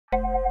Hi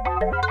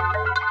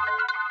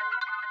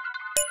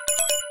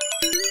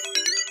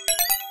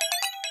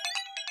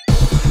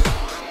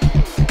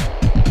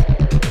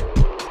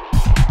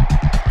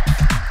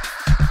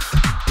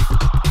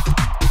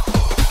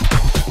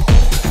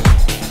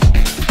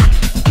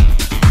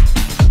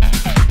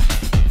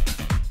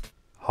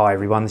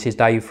everyone, this is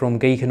Dave from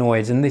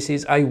Geekanoids, and this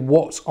is a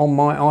what's on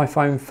my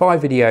iPhone 5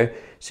 video,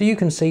 so you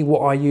can see what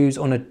I use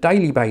on a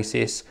daily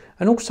basis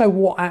and also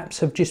what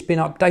apps have just been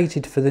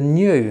updated for the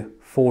new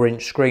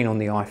 4-inch screen on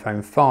the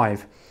iPhone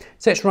 5.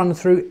 So let's run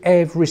through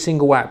every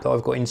single app that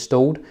I've got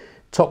installed.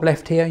 Top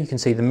left here you can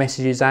see the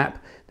Messages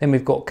app, then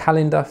we've got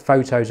Calendar,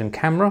 Photos and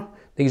Camera.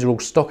 These are all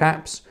stock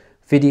apps.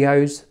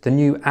 Videos, the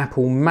new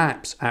Apple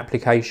Maps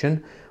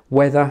application,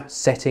 Weather,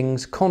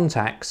 Settings,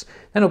 Contacts.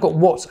 Then I've got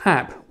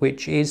WhatsApp,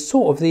 which is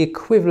sort of the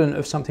equivalent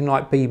of something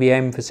like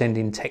BBM for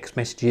sending text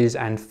messages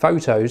and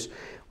photos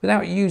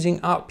without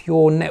using up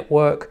your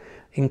network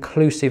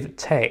inclusive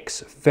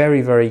text.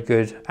 Very, very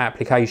good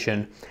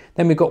application.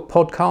 Then we've got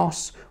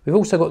podcasts. We've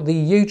also got the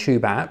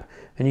YouTube app,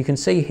 and you can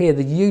see here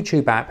the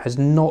YouTube app has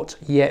not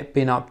yet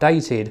been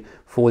updated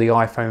for the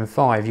iPhone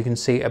 5. You can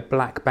see a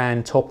black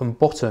band top and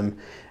bottom,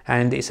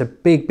 and it's a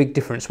big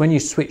difference. When you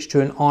switch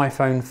to an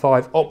iPhone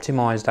 5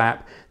 optimized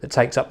app that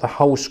takes up the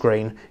whole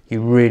screen,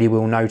 you really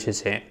will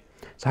notice it.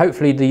 So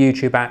hopefully the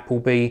YouTube app will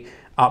be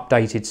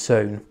updated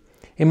soon.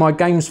 In my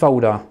games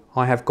folder,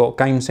 I have got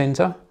Game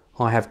Center,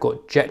 I have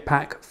got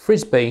Jetpack,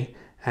 Frisbee,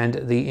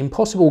 and the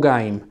Impossible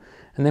Game.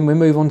 And then we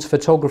move on to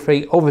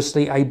photography.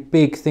 Obviously a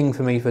big thing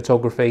for me,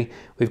 photography.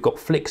 We've got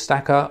Flick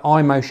Stacker,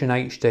 iMotion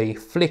HD,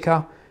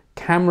 Flickr,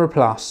 Camera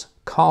Plus,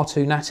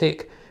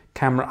 Cartoonatic,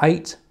 Camera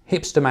 8,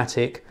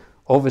 Hipstamatic,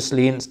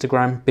 obviously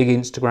Instagram, big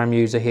Instagram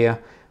user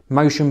here,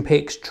 Motion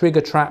Pix,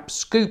 Trigger Trap,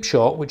 Scoop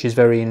Shot, which is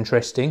very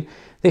interesting.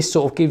 This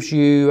sort of gives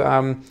you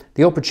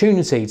the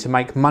opportunity to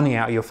make money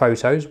out of your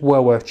photos,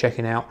 well worth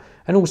checking out,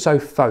 and also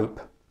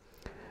Fope.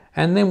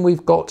 And then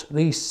we've got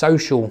the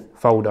social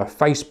folder,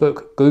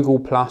 Facebook, Google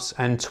Plus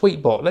and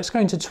Tweetbot. Let's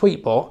go into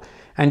Tweetbot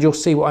and you'll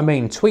see what I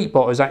mean.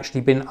 Tweetbot has actually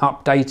been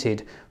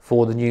updated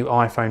for the new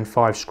iPhone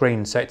 5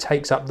 screen, so it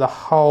takes up the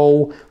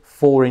whole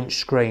 4-inch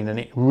screen and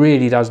it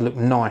really does look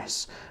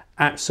nice.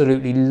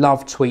 Absolutely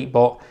love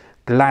Tweetbot.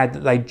 Glad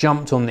that they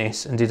jumped on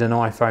this and did an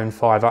iPhone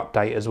 5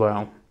 update as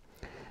well.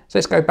 So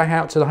let's go back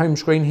out to the home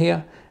screen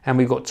here, and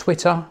we've got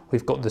Twitter,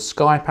 we've got the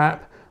Skype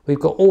app, we've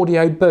got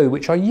Audio Boo,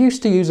 which I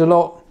used to use a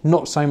lot,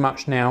 not so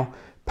much now.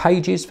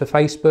 Pages for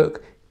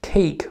Facebook,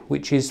 Keek,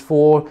 which is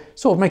for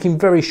sort of making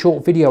very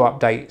short video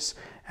updates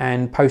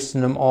and posting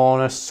them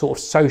on a sort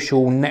of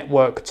social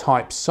network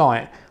type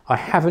site. I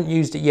haven't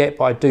used it yet,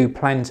 but I do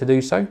plan to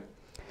do so.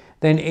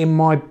 Then in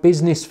my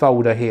business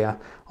folder here,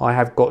 I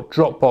have got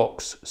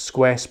Dropbox,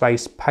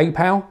 Squarespace,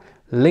 PayPal,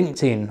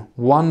 LinkedIn,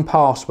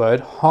 1Password,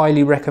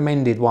 highly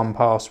recommended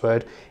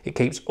 1Password. It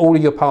keeps all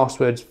of your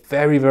passwords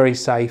very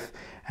safe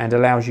and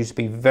allows you to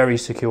be very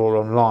secure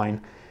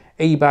online.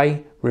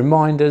 eBay,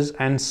 Reminders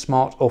and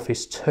Smart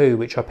Office 2,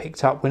 which I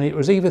picked up when it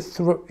was either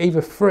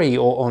free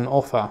or on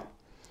offer.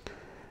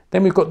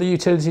 Then we've got the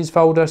utilities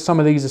folder. Some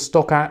of these are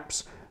stock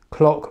apps: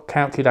 Clock,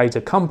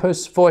 Calculator,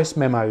 Compass, Voice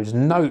Memos,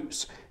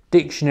 Notes,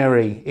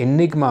 Dictionary,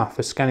 Enigma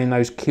for scanning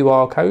those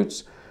QR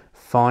codes,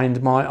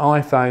 Find My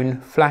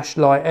iPhone,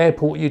 Flashlight,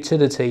 Airport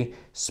Utility,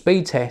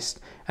 Speed Test,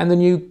 and the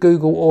new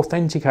Google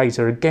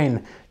Authenticator.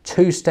 Again,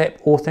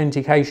 two-step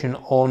authentication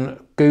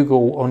on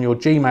Google on your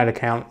Gmail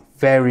account.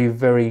 Very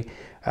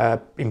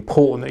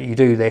important that you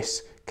do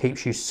this.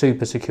 Keeps you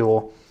super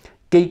secure.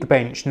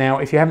 Geekbench. Now,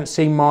 if you haven't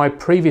seen my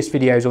previous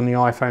videos on the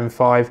iPhone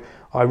 5,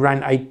 I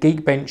ran a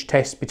Geekbench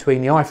test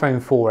between the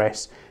iPhone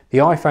 4S, the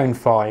iPhone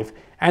 5,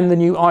 and the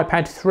new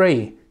iPad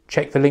 3.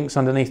 Check the links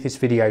underneath this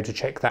video to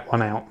check that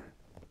one out.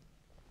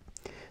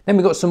 Then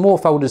we've got some more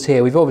folders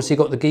here. We've obviously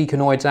got the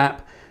Geekanoids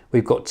app,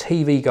 we've got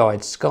TV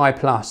Guide, Sky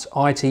Plus,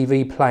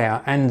 ITV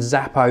Player and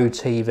Zappo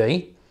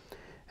TV.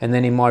 And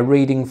then in my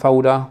reading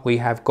folder we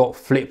have got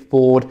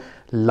Flipboard.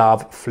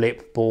 Love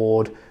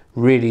Flipboard,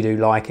 really do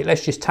like it.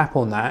 Let's just tap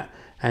on that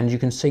and you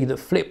can see that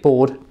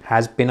Flipboard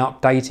has been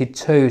updated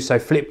too. So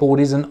Flipboard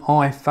is an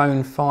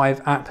iPhone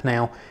 5 app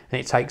now and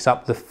it takes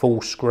up the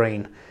full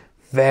screen.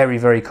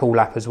 Very cool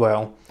app as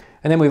well.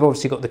 And then we've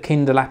obviously got the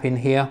Kindle app in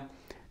here.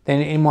 Then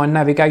in my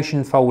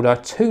navigation folder,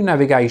 two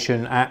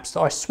navigation apps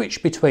that I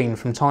switch between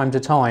from time to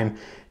time: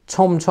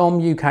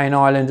 TomTom UK and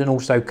Ireland, and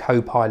also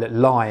Copilot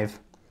Live.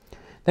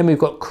 Then we've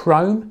got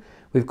Chrome,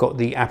 we've got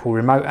the Apple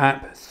Remote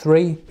app,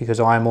 3 because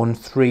I am on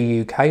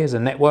 3 UK as a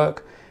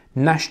network.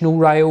 National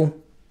Rail,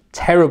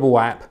 terrible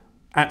app,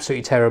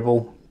 absolutely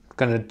terrible. I'm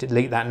going to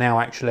delete that now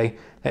actually.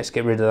 Let's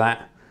get rid of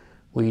that.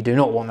 We do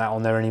not want that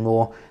on there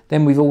anymore.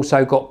 Then we've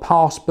also got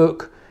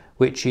Passbook,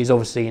 which is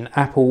obviously an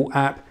Apple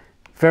app.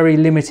 Very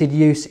limited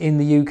use in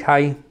the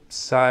UK,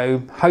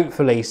 so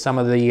hopefully some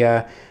of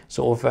the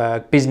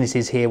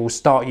businesses here will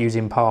start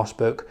using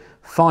Passbook.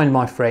 Find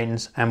My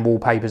Friends and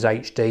Wallpapers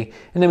HD.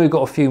 And then we've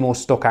got a few more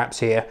stock apps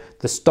here.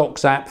 The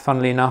Stocks app,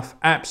 funnily enough,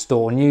 App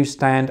Store,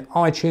 Newsstand,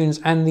 iTunes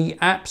and the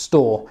App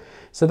Store.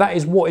 So that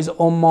is what is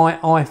on my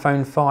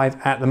iPhone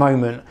 5 at the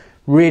moment.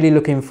 Really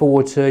looking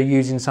forward to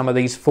using some of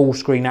these full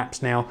screen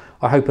apps now.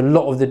 I hope a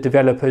lot of the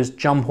developers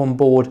jump on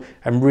board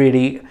and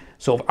really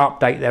sort of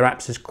update their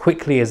apps as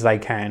quickly as they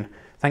can.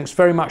 Thanks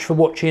very much for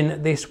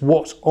watching this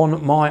What's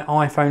on my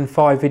iPhone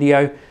 5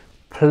 video.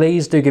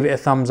 Please do give it a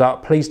thumbs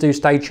up. Please do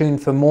stay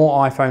tuned for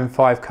more iPhone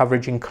 5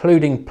 coverage,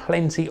 including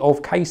plenty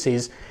of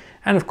cases.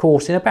 And of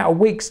course, in about a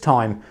week's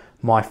time,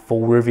 my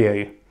full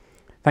review.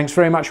 Thanks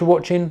very much for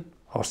watching.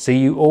 I'll see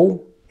you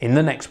all in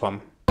the next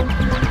one.